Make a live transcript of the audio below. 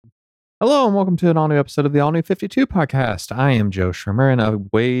Hello and welcome to an all-new episode of the All New 52 podcast. I am Joe Schrimmer, and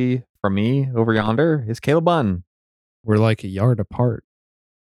away from me over yonder is Caleb Bunn. We're like a yard apart.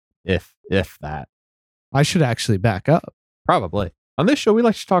 If that. I should actually back up. Probably. On this show, we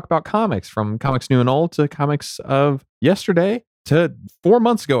like to talk about comics, from comics new and old to comics of yesterday to 4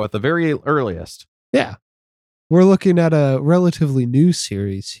 months ago at the very earliest. Yeah. We're looking at a relatively new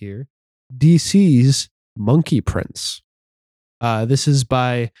series here, DC's Monkey Prince. This is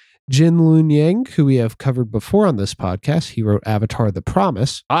by Jin Lun Yang, who we have covered before on this podcast. He wrote Avatar: The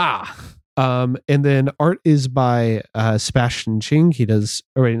Promise. And then art is by Sebastian Ching. That's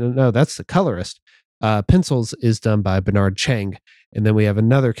the colorist. Pencils is done by Bernard Chang. And then we have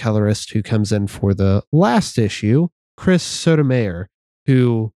another colorist who comes in for the last issue, Chris Sotomayor,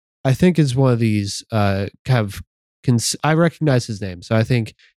 who I think is one of these I recognize his name. So I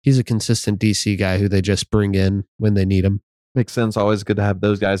think he's a consistent DC guy who they just bring in when they need him. Makes sense. Always good to have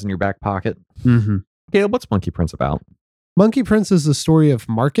those guys in your back pocket. Mm-hmm. Caleb, what's Monkey Prince about? Monkey Prince is the story of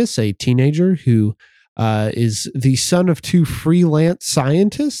Marcus, a teenager who is the son of two freelance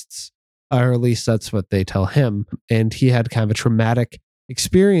scientists, or at least that's what they tell him. And he had kind of a traumatic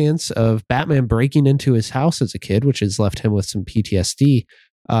experience of Batman breaking into his house as a kid, which has left him with some PTSD.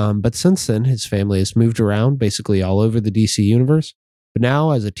 But since then, his family has moved around basically all over the DC universe. But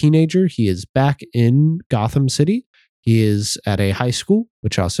now, as a teenager, he is back in Gotham City. He is at a high school,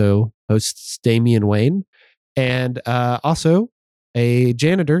 which also hosts Damian Wayne, and also a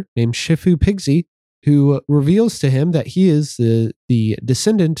janitor named Shifu Pigsy, who reveals to him that he is the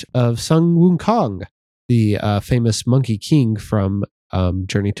descendant of Sun Wukong, the famous Monkey King from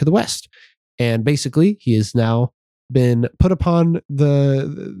Journey to the West. And basically, he has now been put upon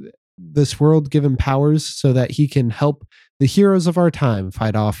this world, given powers so that he can help the heroes of our time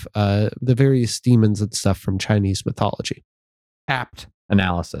fight off the various demons and stuff from Chinese mythology. Apt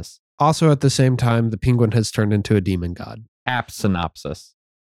analysis. Also, at the same time, the Penguin has turned into a demon god. Apt synopsis.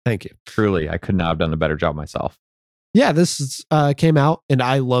 Thank you. Truly, I could not have done a better job myself. Yeah, this came out, and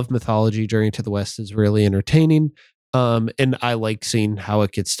I love mythology. Journey to the West is really entertaining. And I like seeing how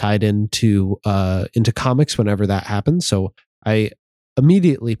it gets tied into comics whenever that happens. So I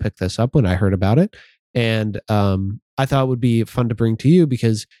immediately picked this up when I heard about it. And I thought it would be fun to bring to you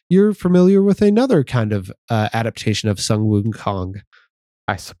because you're familiar with another kind of adaptation of Sun Wukong.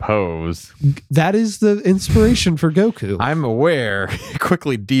 I suppose. That is the inspiration for Goku. I'm aware. It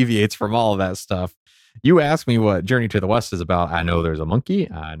quickly deviates from all of that stuff. You ask me what Journey to the West is about. I know there's a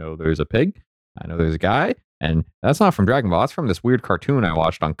monkey. I know there's a pig. I know there's a guy. And that's not from Dragon Ball. That's from this weird cartoon I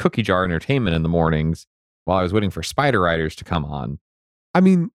watched on Cookie Jar Entertainment in the mornings while I was waiting for Spider Riders to come on. I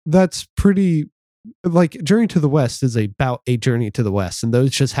mean, that's pretty... Like, Journey to the West is about a journey to the West, and those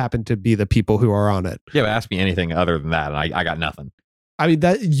just happen to be the people who are on it. Yeah, but ask me anything other than that, and I got nothing. I mean,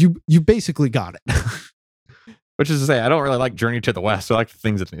 that you basically got it. Which is to say, I don't really like Journey to the West. I like the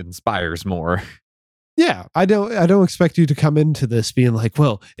things that it inspires more. Yeah, I don't expect you to come into this being like,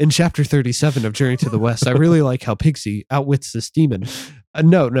 well, in chapter 37 of Journey to the West, I really like how Pigsy outwits this demon.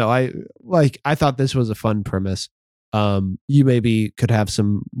 No, I thought this was a fun premise. You maybe could have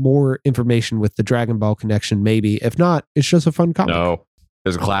some more information with the Dragon Ball connection, maybe. If not, it's just a fun comic. No,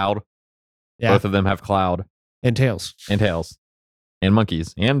 there's a cloud. Yeah. Both of them have cloud. And tails. And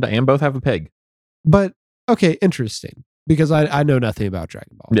monkeys. And both have a pig. But, okay, interesting. Because I know nothing about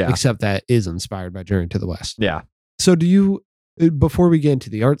Dragon Ball. Yeah. Except that is inspired by Journey to the West. Yeah. So before we get into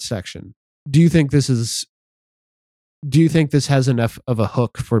the art section, do you think this has enough of a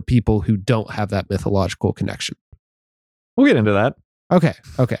hook for people who don't have that mythological connection? We'll get into that. Okay.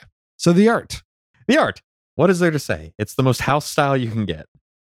 So the art. What is there to say? It's the most house style you can get.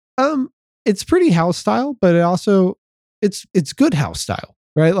 It's pretty house style, but it also it's good house style,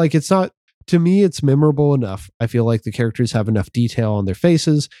 right? Like, it's not, to me, it's memorable enough. I feel like the characters have enough detail on their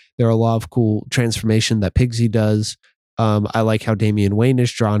faces. There are a lot of cool transformation that Pigsy does. I like how Damian Wayne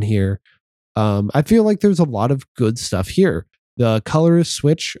is drawn here. I feel like there's a lot of good stuff here. The colorist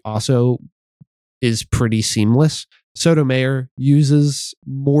switch also is pretty seamless. Sotomayor uses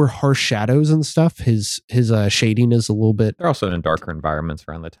more harsh shadows and stuff. His shading is a little bit... They're also in darker environments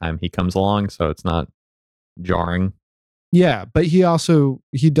around the time he comes along, so it's not jarring. Yeah, but he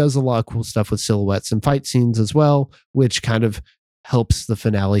does a lot of cool stuff with silhouettes and fight scenes as well, which kind of helps the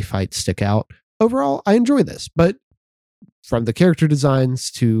finale fight stick out. Overall, I enjoy this, but from the character designs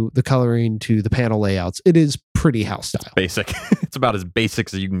to the coloring to the panel layouts, it is pretty house style. Basic. It's about as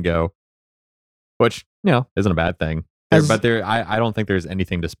basic as you can go. Which, isn't a bad thing. I don't think there's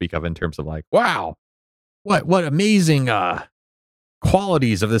anything to speak of in terms of like, wow, what amazing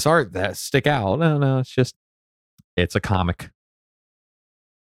qualities of this art that stick out. No, it's a comic.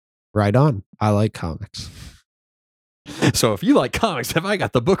 Right on. I like comics. So if you like comics, have I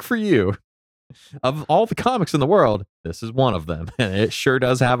got the book for you? Of all the comics in the world, this is one of them, and it sure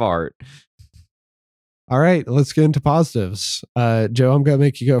does have art. All right, let's get into positives. Joe, I'm gonna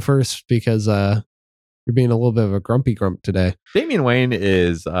make you go first because you're being a little bit of a grumpy grump today. Damian Wayne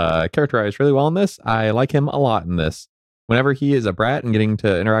is characterized really well in this. I like him a lot in this. Whenever he is a brat and getting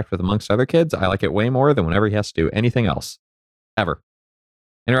to interact with amongst other kids, I like it way more than whenever he has to do anything else. Ever.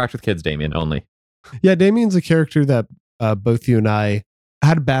 Interact with kids, Damian, only. Yeah, Damien's a character that both you and I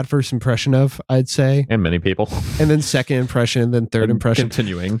had a bad first impression of, I'd say. And many people. And then second impression, and then third And impression.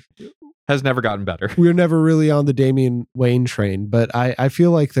 Continuing. Has never gotten better. We were never really on the Damian Wayne train, but I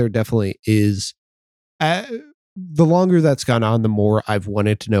feel like there definitely is. The longer that's gone on, the more I've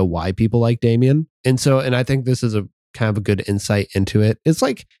wanted to know why people like Damian. And I think this is a kind of a good insight into it. It's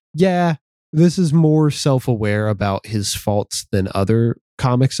like, yeah, this is more self-aware about his faults than other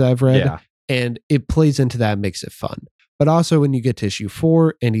comics I've read. Yeah. And it plays into that and makes it fun. But also when you get to issue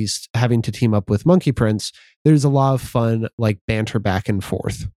 4 and he's having to team up with Monkey Prince, there's a lot of fun, like banter back and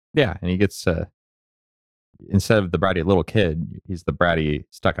forth. Yeah. And he gets to, instead of the bratty little kid, he's the bratty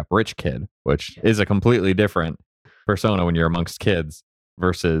stuck up rich kid, which is a completely different persona when you're amongst kids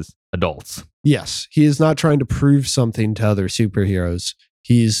versus adults. Yes, he is not trying to prove something to other superheroes.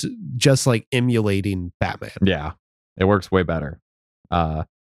 He's just like emulating Batman. Yeah. It works way better.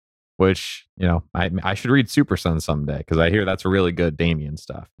 Which, you know, I should read Super Son someday because I hear that's really good Damian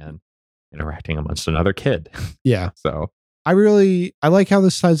stuff and interacting amongst another kid. Yeah. So I like how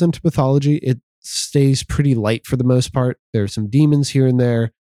this ties into mythology. It stays pretty light for the most part. There's some demons here and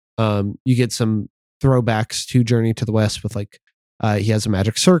there. You get some throwbacks to Journey to the West with like he has a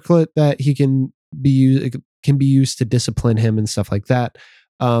magic circlet that he can be used to discipline him and stuff like that.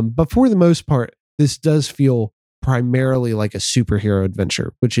 But for the most part, this does feel primarily like a superhero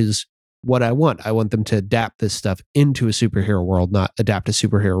adventure, which is what I want. I want them to adapt this stuff into a superhero world, not adapt a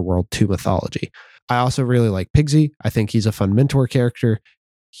superhero world to mythology. I also really like Pigsy. I think he's a fun mentor character.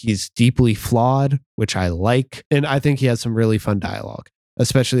 He's deeply flawed, which I like. And I think he has some really fun dialogue.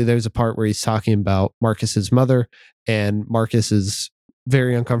 Especially there's a part where he's talking about Marcus's mother, and Marcus is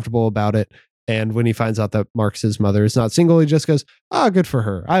very uncomfortable about it. And when he finds out that Marcus's mother is not single, he just goes, good for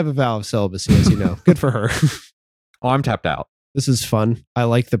her. I have a vow of celibacy, as you know. Good for her. Oh, I'm tapped out. This is fun. I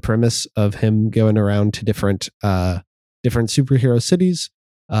like the premise of him going around to different superhero cities.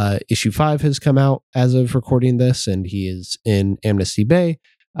 Issue 5 has come out as of recording this, and he is in Amnesty Bay.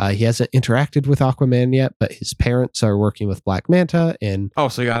 He hasn't interacted with Aquaman yet, but his parents are working with Black Manta. And oh,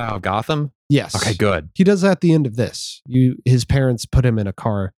 so you got out of Gotham? Yes. Okay, good. He does that at the end of this. His parents put him in a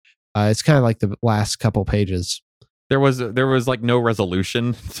car. It's kind of like the last couple pages. There was like no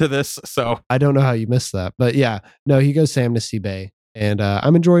resolution to this, so I don't know how you missed that, but yeah, no, he goes to Amnesty Bay, and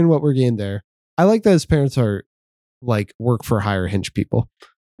I'm enjoying what we're getting there. I like that his parents are like work for hire hench people,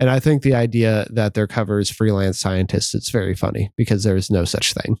 and I think the idea that their cover is freelance scientists, it's very funny because there is no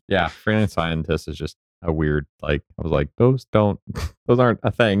such thing. Yeah, freelance scientist is just a weird, like, I was like, those aren't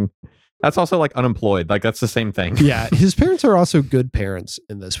a thing. That's also like unemployed, like that's the same thing. Yeah, his parents are also good parents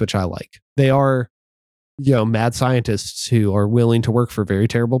in this, which I like. They are, mad scientists who are willing to work for very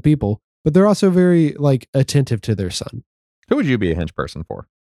terrible people, but they're also very like attentive to their son. Who would you be a hench person for?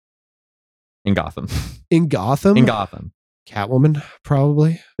 In Gotham. In Gotham? In Gotham. Catwoman,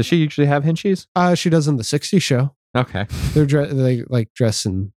 probably. Does she usually have henchies? She does in the 60s show. Okay. They like dress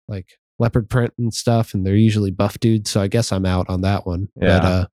in like leopard print and stuff, and they're usually buff dudes, so I guess I'm out on that one. Yeah.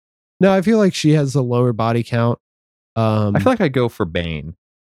 But no, I feel like she has a lower body count. I feel like I'd go for Bane.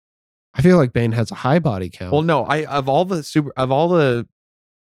 I feel like Bane has a high body count. Well, no, of all the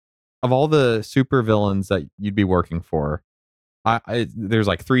super villains that you'd be working for, there's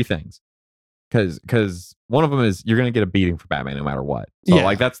like 3 things. Because one of them is you're gonna get a beating for Batman no matter what. So Yeah.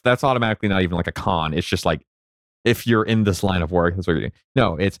 like that's automatically not even like a con. It's just like if you're in this line of work, that's what you're doing.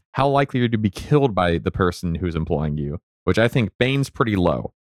 No, it's how likely you're to be killed by the person who's employing you, which I think Bane's pretty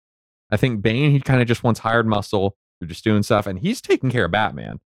low. I think Bane, he kind of just wants hired muscle. You're just doing stuff, and he's taking care of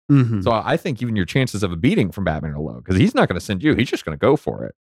Batman. Mhm. So I think even your chances of a beating from Batman are low because he's not going to send you. He's just going to go for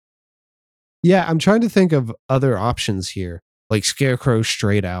it. Yeah, I'm trying to think of other options here. Like Scarecrow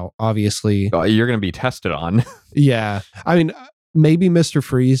straight out, obviously. You're going to be tested on. Yeah. I mean, maybe Mr.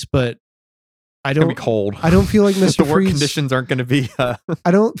 Freeze, but I It's going don't to be cold. I don't feel like Mr. The work Freeze. conditions aren't going to be.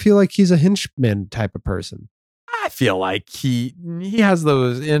 I don't feel like he's a henchman type of person. I feel like he has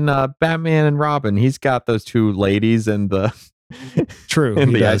those in Batman and Robin. He's got those 2 ladies in the True. in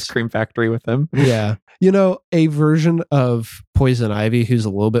he the does. ice cream factory with him. Yeah. A version of Poison Ivy who's a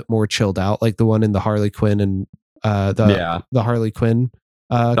little bit more chilled out, like the one in the Harley Quinn and the Harley Quinn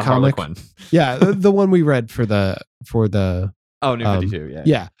The comic. Harlequin. Yeah, the one we read for the Oh, New 52. Yeah.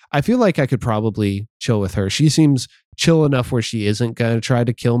 yeah. I feel like I could probably chill with her. She seems chill enough where she isn't going to try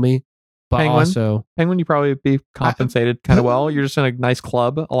to kill me. But Penguin? also, Penguin, you probably be compensated kind of well. You're just in a nice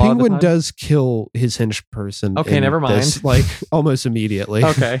club a lot of the Penguin time. does kill his hinged person. Okay, in never mind. this, like almost immediately.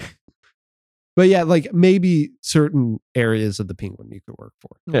 Okay. But yeah, like maybe certain areas of the Penguin you could work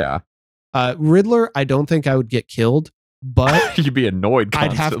for. Yeah. Riddler, I don't think I would get killed, but You'd be annoyed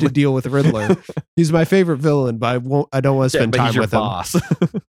I'd constantly. have to deal with Riddler. He's my favorite villain, but I don't want to spend but time he's your with boss.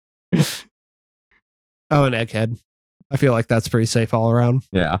 him. Oh, an egghead. I feel like that's pretty safe all around.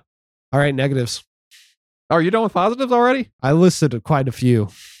 Yeah. All right, negatives. Oh, are you done with positives already? I listed quite a few.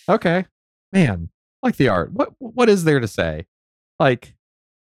 Okay. Man, I like the art. What is there to say? Like,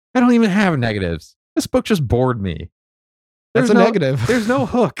 I don't even have negatives. This book just bored me. That's a negative. There's no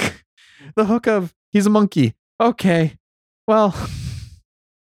hook. The hook of he's a monkey. Okay. Well,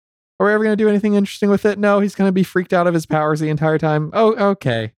 are we ever going to do anything interesting with it? No, he's going to be freaked out of his powers the entire time. Oh,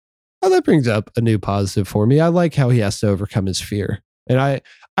 okay. Oh, that brings up a new positive for me. I like how he has to overcome his fear. And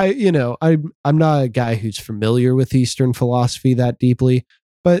I'm not a guy who's familiar with Eastern philosophy that deeply,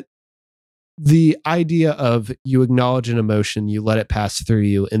 but the idea of you acknowledge an emotion, you let it pass through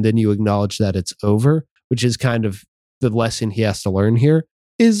you, and then you acknowledge that it's over, which is kind of the lesson he has to learn here,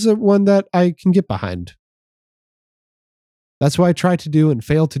 is one that I can get behind. That's what I try to do and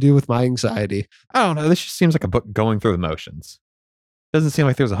fail to do with my anxiety. I don't know. This just seems like a book going through the motions. Doesn't seem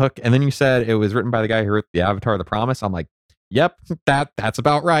like there's a hook. And then you said it was written by the guy who wrote The Avatar: The Promise. I'm like, yep, that's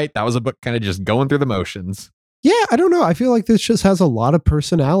about right. That was a book kind of just going through the motions. Yeah, I don't know. I feel like this just has a lot of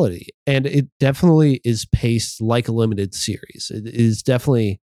personality, and it definitely is paced like a limited series. It is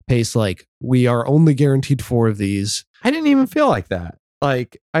definitely paced like we are only guaranteed 4 of these. I didn't even feel like that.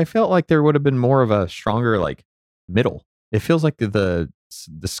 Like, I felt like there would have been more of a stronger, like, middle. It feels like the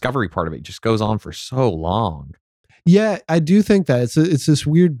discovery part of it just goes on for so long. Yeah, I do think that it's this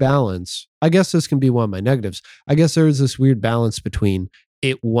weird balance. I guess this can be one of my negatives. I guess there is this weird balance between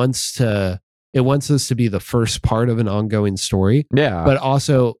it wants this to be the first part of an ongoing story. Yeah. But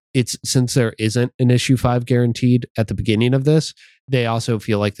also it's since there isn't an issue 5 guaranteed at the beginning of this, they also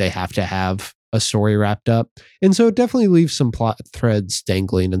feel like they have to have a story wrapped up. And so it definitely leaves some plot threads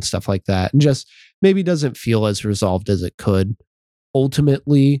dangling and stuff like that. And just maybe doesn't feel as resolved as it could.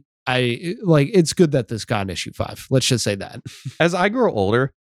 Ultimately, it's good that this got an issue 5. Let's just say that. As I grow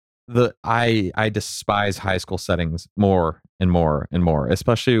older, I despise high school settings more and more and more,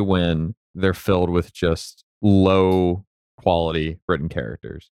 especially when they're filled with just low quality written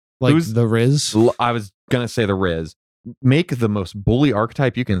characters. Like the Riz. I was gonna say the Riz. Make the most bully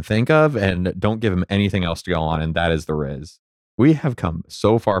archetype you can think of and don't give him anything else to go on, and that is the Riz. We have come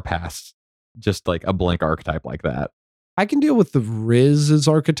so far past just like a blank archetype like that. I can deal with the Riz's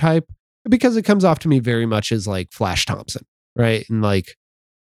archetype because it comes off to me very much as like Flash Thompson, right? And like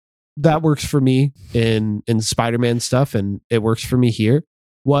that works for me in Spider-Man stuff, and it works for me here.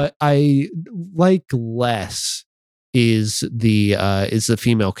 What I like less is the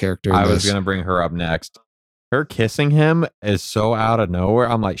female character. I was gonna bring her up next. Her kissing him is so out of nowhere.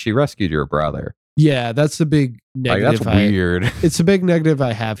 I'm like, she rescued your brother. Yeah, that's the big negative. Like, that's weird. It's a big negative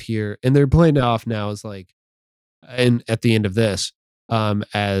I have here, and they're playing it off now as like, and at the end of this,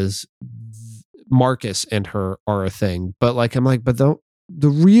 as Marcus and her are a thing. But like, I'm like, but the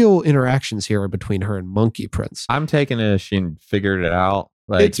real interactions here are between her and Monkey Prince. I'm taking it as she figured it out.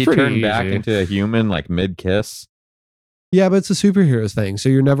 Like, It's he pretty turned back easy. into a human like mid kiss. Yeah, but it's a superheroes thing, so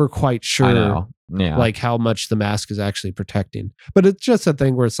you're never quite sure. I know. Yeah. Like how much the mask is actually protecting. But it's just a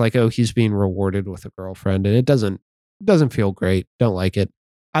thing where it's like, oh, he's being rewarded with a girlfriend, and it doesn't feel great. Don't like it.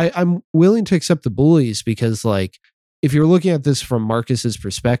 I'm willing to accept the bullies because like if you're looking at this from Marcus's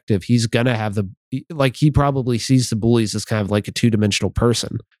perspective, he's gonna have he probably sees the bullies as kind of like a 2-dimensional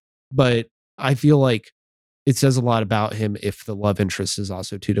person. But I feel like it says a lot about him if the love interest is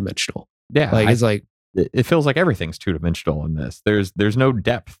also 2-dimensional. yeah. Like it's like It feels like everything's 2-dimensional in this. There's no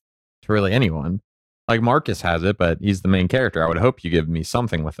depth to really anyone. Like Marcus has it, but he's the main character. I would hope you give me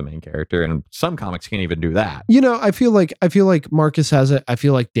something with the main character, and some comics can't even do that. you know, I feel like Marcus has it. I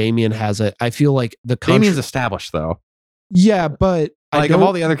feel like Damian has it. I feel like Damien's established though. yeah, but Like, of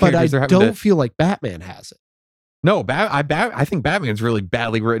all the other characters, but they're I having don't to- feel like Batman has it. No, I think Batman's really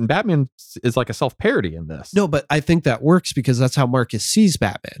badly written. Batman is like a self-parody in this. No, but I think that works because that's how Marcus sees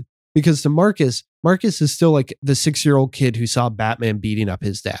Batman. Because to Marcus is still like the 6-year-old kid who saw Batman beating up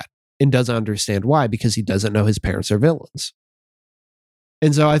his dad and doesn't understand why because he doesn't know his parents are villains.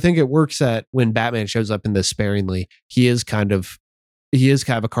 And so I think it works that when Batman shows up in this sparingly, he is kind of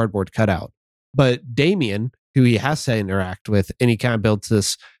a cardboard cutout. But Damian who he has to interact with, and he kind of builds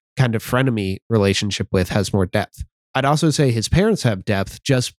this kind of frenemy relationship with, has more depth. I'd also say his parents have depth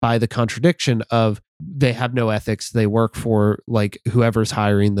just by the contradiction of they have no ethics. They work for like whoever's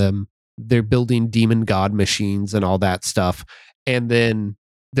hiring them. They're building demon god machines and all that stuff. And then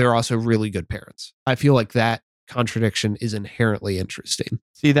they're also really good parents. I feel like that contradiction is inherently interesting.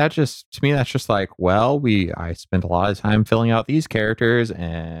 See, that just, to me, that's just like, well, I spent a lot of time filling out these characters,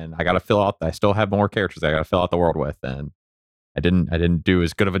 and I still have more characters I got to fill out the world with. And I didn't do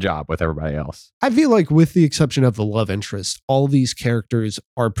as good of a job with everybody else. I feel like with the exception of the love interest, all these characters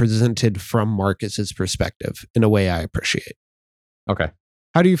are presented from Marcus's perspective in a way I appreciate. Okay.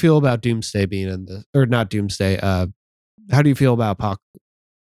 How do you feel about Doomsday being in this, or not Doomsday? How do you feel about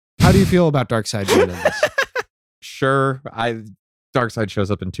How do you feel about Darkseid being in this? Sure. Darkseid shows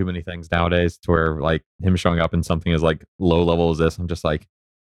up in too many things nowadays to where like him showing up in something as like low level as this, I'm just like,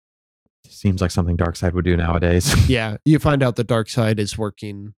 seems like something Darkseid would do nowadays. Yeah, you find out that Darkseid is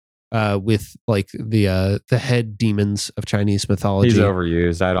working with like the head demons of Chinese mythology. He's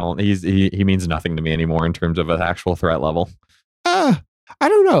overused. He means nothing to me anymore in terms of an actual threat level. I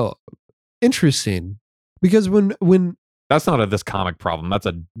don't know. Interesting, because when that's not this comic problem. That's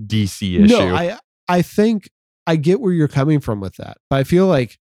a DC issue. No, I think I get where you're coming from with that, but I feel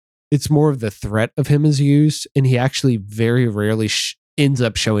like it's more of the threat of him is used, and he actually very rarely ends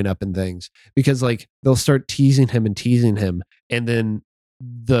up showing up in things, because like they'll start teasing him, and then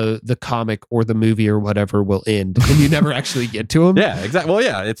the comic or the movie or whatever will end, and you never actually get to him. Yeah, exactly. Well,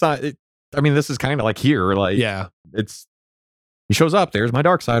 yeah, it's not. I mean, this is kind of like here. Like, yeah, he shows up. There's my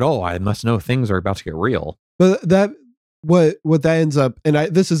Darkseid. Oh, I must know things are about to get real. But what that ends up, and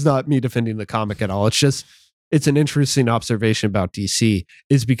this is not me defending the comic at all. It's an interesting observation about DC,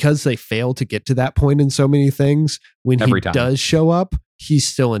 is because they fail to get to that point in so many things. When he does show up, he's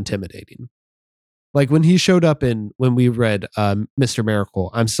still intimidating. Like when he showed up when we read Mr.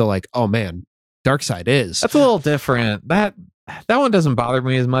 Miracle, I'm still like, oh man, Darkseid is. That's a little different. That one doesn't bother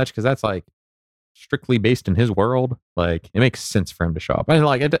me as much because that's like strictly based in his world. Like it makes sense for him to show up. I mean,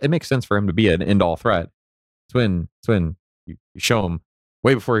 like it makes sense for him to be an end all threat. It's when you show him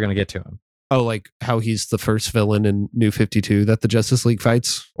way before you're going to get to him. Oh, like how he's the first villain in New 52 that the Justice League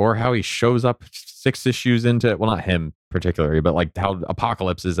fights? Or how he shows up 6 issues into, well, not him particularly, but like how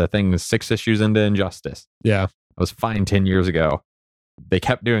Apocalypse is a thing 6 issues into Injustice. Yeah. It was fine 10 years ago. They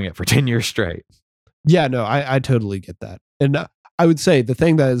kept doing it for 10 years straight. Yeah, no, I totally get that. And I would say the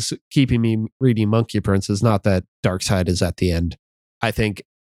thing that is keeping me reading Monkey Prince is not that Darkseid is at the end. I think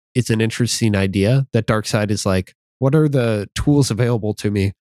it's an interesting idea that Darkseid is like, what are the tools available to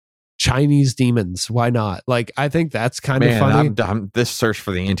me? Chinese demons, why not? Like, I think that's kind of funny. This search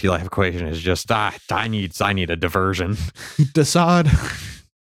for the anti-life equation is just I need a diversion. Desaad,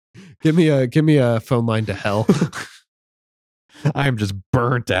 give me a phone line to hell. I'm just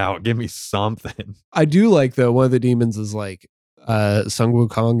burnt out. Give me something. I do like though, one of the demons is like Sun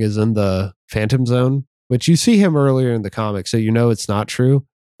Wukong is in the Phantom Zone, which you see him earlier in the comic, so you know it's not true.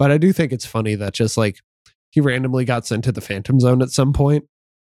 But I do think it's funny that just like he randomly got sent to the Phantom Zone at some point.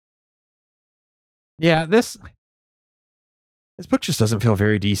 Yeah, this book just doesn't feel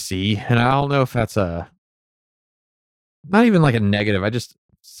very DC, and I don't know if that's not even like a negative. I just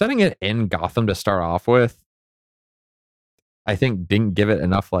setting it in Gotham to start off with, I think didn't give it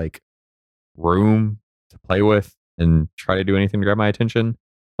enough like room to play with and try to do anything to grab my attention.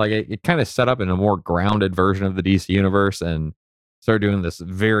 Like it kind of set up in a more grounded version of the DC universe and started doing this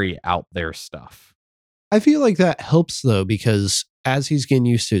very out there stuff. I feel like that helps though, because as he's getting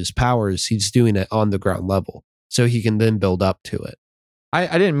used to his powers, he's doing it on the ground level, so he can then build up to it.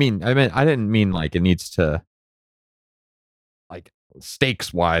 I didn't mean like it needs to, like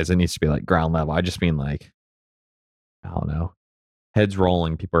stakes wise, it needs to be like ground level. I just mean like, I don't know, heads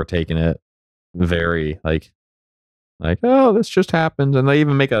rolling. People are taking it very like, oh, this just happened, and they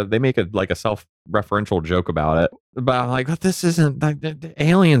even make a like a self-referential joke about it. But I'm like, but this isn't like the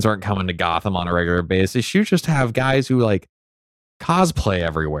aliens aren't coming to Gotham on a regular basis. You just have guys who like cosplay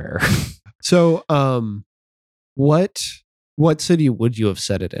everywhere. So, what city would you have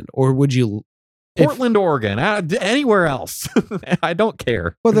set it in, or would you? Portland, Oregon, anywhere else. I don't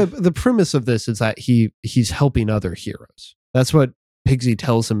care. Well, the premise of this is that he's helping other heroes. That's what Pigsy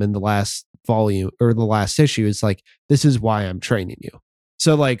tells him in the last volume or the last issue. Is like, this is why I'm training you.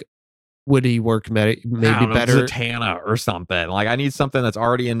 So like, would he work maybe better? Zatanna or something. Like, I need something that's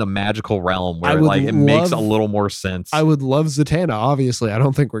already in the magical realm where it makes a little more sense. I would love Zatanna. Obviously, I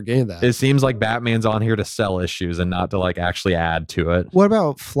don't think we're getting that. It seems like Batman's on here to sell issues and not to like actually add to it. What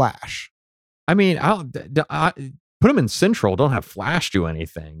about Flash? I mean, put him in Central. Don't have Flash do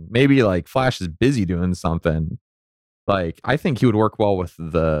anything. Maybe like Flash is busy doing something. Like, I think he would work well with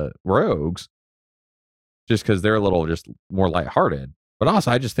the Rogues just because they're a little just more lighthearted. But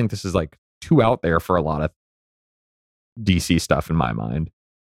also, I just think this is like too out there for a lot of DC stuff in my mind.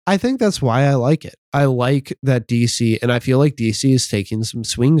 I think that's why I like it. I like that DC, and I feel like DC is taking some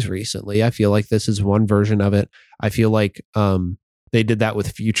swings recently. I feel like this is one version of it. I feel like they did that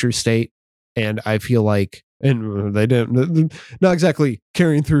with Future State, and I feel like, and they didn't, not exactly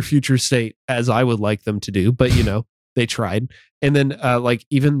carrying through Future State as I would like them to do, but you know, they tried. And then like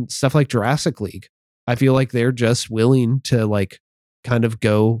even stuff like Jurassic League, I feel like they're just willing to like kind of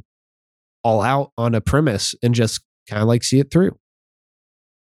go all out on a premise and just kind of like see it through.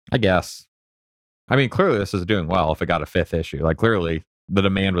 I guess. I mean, clearly this is doing well if it got a 5th issue. Like, clearly the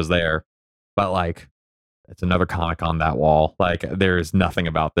demand was there, but like, it's another comic on that wall. Like, there's nothing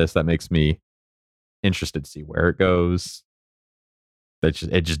about this that makes me interested to see where it goes. It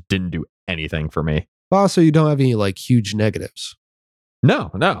just didn't do anything for me. But also, you don't have any like huge negatives. No,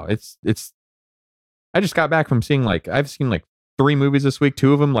 it's. I just got back from seeing like I've seen like 3 movies this week.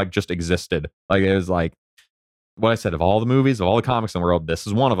 2 of them like just existed. Like, it was like what I said, of all the movies, of all the comics in the world, this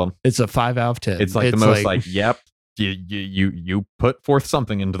is one of them. It's a 5 out of 10. It's like the most like, yep, you put forth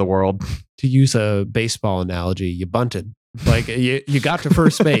something into the world. To use a baseball analogy, you bunted. Like you got to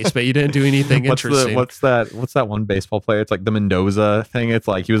first base, but you didn't do anything interesting. What's that one baseball player? It's like the Mendoza thing. It's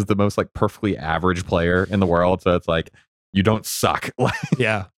like he was the most like perfectly average player in the world. So it's like, you don't suck.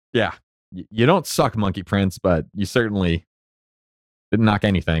 Yeah. Yeah. You don't suck, Monkey Prince, but you certainly didn't knock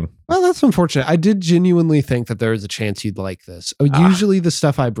anything. Well, that's unfortunate. I did genuinely think that there was a chance you'd like this. Usually the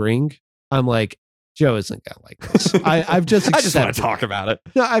stuff I bring, I'm like, Joe isn't gonna like this. I've just accepted. I just want to talk about it.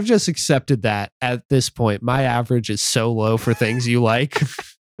 No, I've just accepted that at this point. My average is so low for things you like.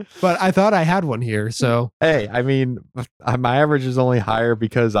 But I thought I had one here. So hey, I mean, my average is only higher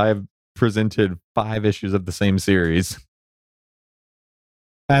because I've presented 5 issues of the same series.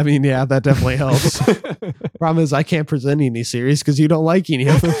 I mean, yeah, that definitely helps. Problem is, I can't present any series because you don't like any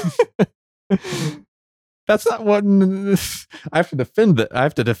of them. That's not what I have to defend. I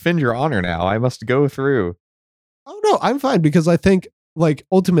have to defend your honor now. I must go through. Oh no, I'm fine because I think like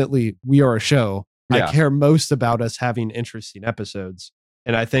ultimately we are a show. Yeah. I care most about us having interesting episodes,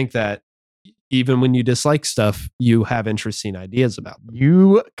 and I think that even when you dislike stuff, you have interesting ideas about them.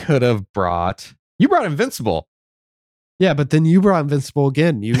 You brought Invincible. Yeah, but then you brought Invincible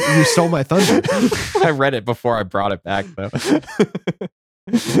again. You stole my thunder. I read it before I brought it back, though.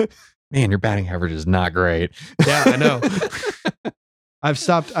 Man, your batting average is not great. Yeah, I know. I've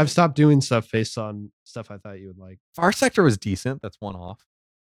stopped doing stuff based on stuff I thought you would like. Far Sector was decent. That's one off.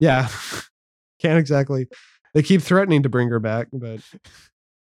 Yeah, can't exactly. They keep threatening to bring her back, but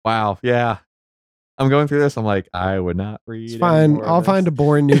wow, yeah. I'm going through this. I'm like, I would not read. It's fine. I'll find a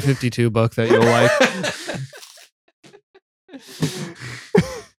boring New 52 book that you'll like.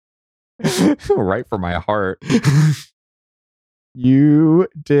 Right for my heart. You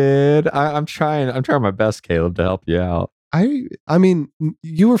did. I'm trying my best, Caleb, to help you out. I mean,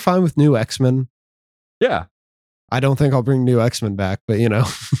 you were fine with new X-Men. Yeah. I don't think I'll bring new X-Men back, but you know.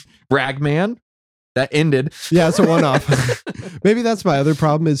 Ragman, that ended. Yeah, it's a one-off. Maybe that's my other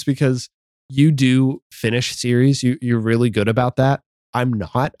problem is because you do finish series. You're really good about that. I'm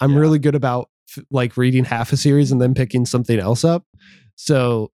not. I'm really good about like reading half a series and then picking something else up.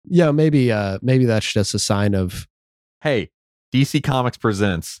 So yeah, maybe that's just a sign of, hey, DC Comics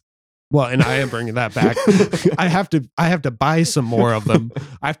presents. Well, and I am bringing that back. I have to buy some more of them.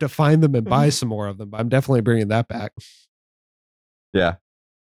 I have to find them and buy some more of them. But I'm definitely bringing that back. Yeah.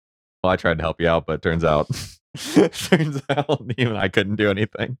 Well, I tried to help you out, but turns out even I couldn't do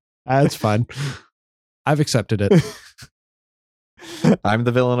anything. That's fine. I've accepted it. I'm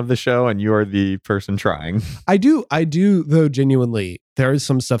the villain of the show and you are the person trying. I do though, genuinely, there is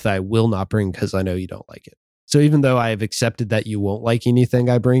some stuff that I will not bring because I know you don't like it. So even though I have accepted that you won't like anything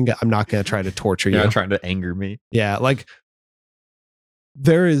I bring, I'm not going to try to torture you. You're not trying to anger me. Yeah, like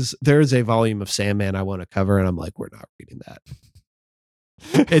there is a volume of Sandman I want to cover, and I'm like, we're not reading that.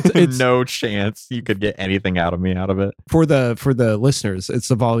 It's no chance you could get anything out of me out of it. For the listeners, it's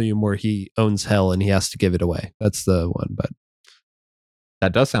the volume where he owns hell and he has to give it away. That's the one, but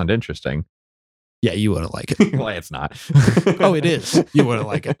that does sound interesting. Yeah, you wouldn't like it. Well, it's not. Oh, it is. You wouldn't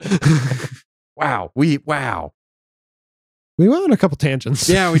like it. Wow. We went on a couple tangents.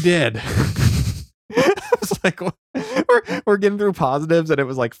 Yeah, we did. I was like, we're getting through positives, and it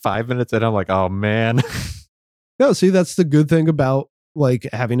was like 5 minutes in. I'm like, oh man. No, see, that's the good thing about like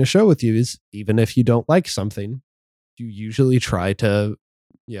having a show with you is even if you don't like something, you usually try to,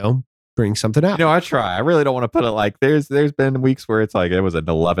 bring something out. I try. I really don't want to put it like there's been weeks where it's like it was an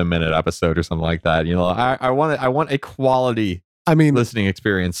 11-minute episode or something like that. I want a quality listening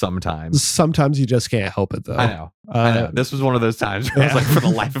experience sometimes. Sometimes you just can't help it though. I know. This was one of those times where I was like, for the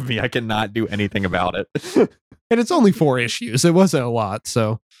life of me, I cannot do anything about it. And it's only 4 issues. It wasn't a lot.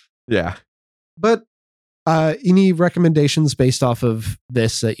 So yeah. But any recommendations based off of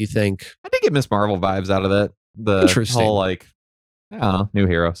this that you think? I did get Miss Marvel vibes out of that. The whole like, I don't know, new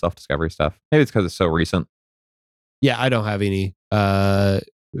hero, self-discovery stuff. Maybe it's because it's so recent. Yeah, I don't have any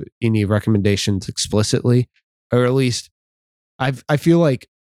recommendations explicitly, or at least I feel like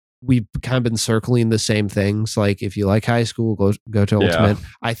we've kind of been circling the same things. Like if you like High School, go to Ultimate.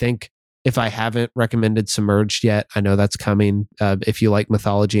 I think if I haven't recommended Submerged yet, I know that's coming. If you like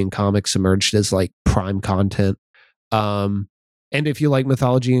mythology and comics, Submerged is like prime content. And if you like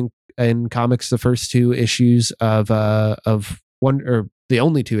mythology and comics, the first 2 issues of one, or the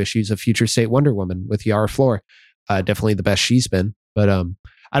only 2 issues of Future State Wonder Woman with Yara Flor, definitely the best she's been. But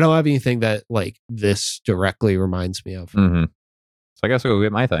I don't have anything that like this directly reminds me of. Mm-hmm. So I guess I'll go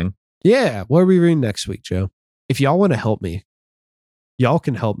get my thing. Yeah. What are we reading next week, Joe? If y'all want to help me, y'all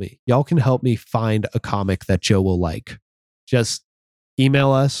can help me. Y'all can help me find a comic that Joe will like. Just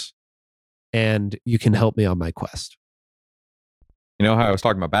email us and you can help me on my quest. You know how I was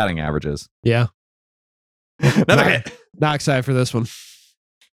talking about batting averages? Yeah. Not excited for this one.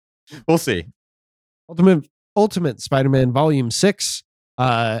 We'll see. Ultimate Spider-Man Volume 6.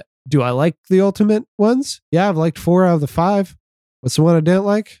 Do I like the Ultimate ones? Yeah, I've liked 4 out of the 5. What's the one I didn't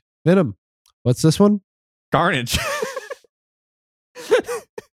like? Venom. What's this one? Carnage.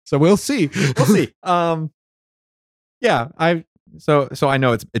 So we'll see. We'll see. Yeah, so I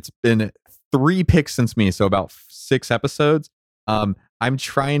know it's been 3 picks since me, so about 6 episodes. I'm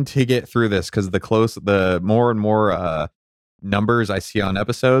trying to get through this because the more and more numbers I see on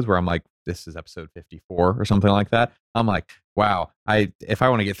episodes where I'm like, this is episode 54 or something like that. I'm like, wow, if I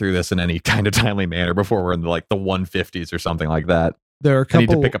want to get through this in any kind of timely manner before we're in like the 150s or something like that, I need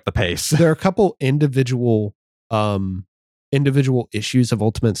to pick up the pace. There are a couple individual issues of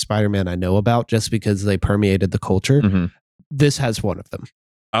Ultimate Spider-Man I know about just because they permeated the culture. Mm-hmm. This has one of them.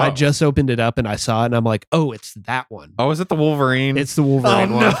 Oh. I just opened it up and I saw it and I'm like, oh, it's that one. Oh, is it the Wolverine? It's the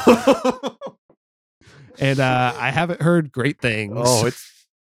Wolverine one. No. And I haven't heard great things. Oh,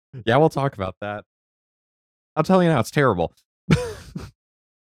 yeah, we'll talk about that. I'll tell you now, it's terrible.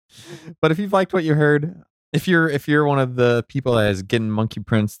 But if you've liked what you heard, if you're one of the people that is getting Monkey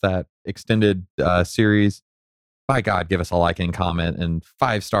Prince, that extended series, by God, give us a like and comment and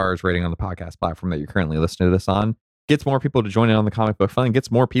 5 stars rating on the podcast platform that you're currently listening to this on. Gets more people to join in on the comic book fun,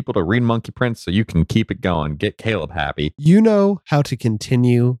 gets more people to read Monkey Prince so you can keep it going. Get Caleb happy. You know how to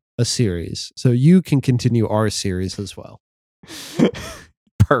continue a series, so you can continue our series as well.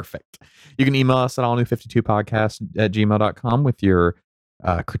 Perfect. You can email us at allnew52podcast@gmail.com with your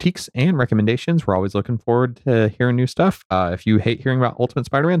critiques and recommendations. We're always looking forward to hearing new stuff. If you hate hearing about Ultimate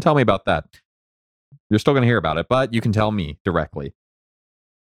Spider-Man, tell me about that. You're still going to hear about it, but you can tell me directly.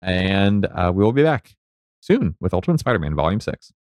 And we will be back soon with Ultimate Spider-Man Volume 6.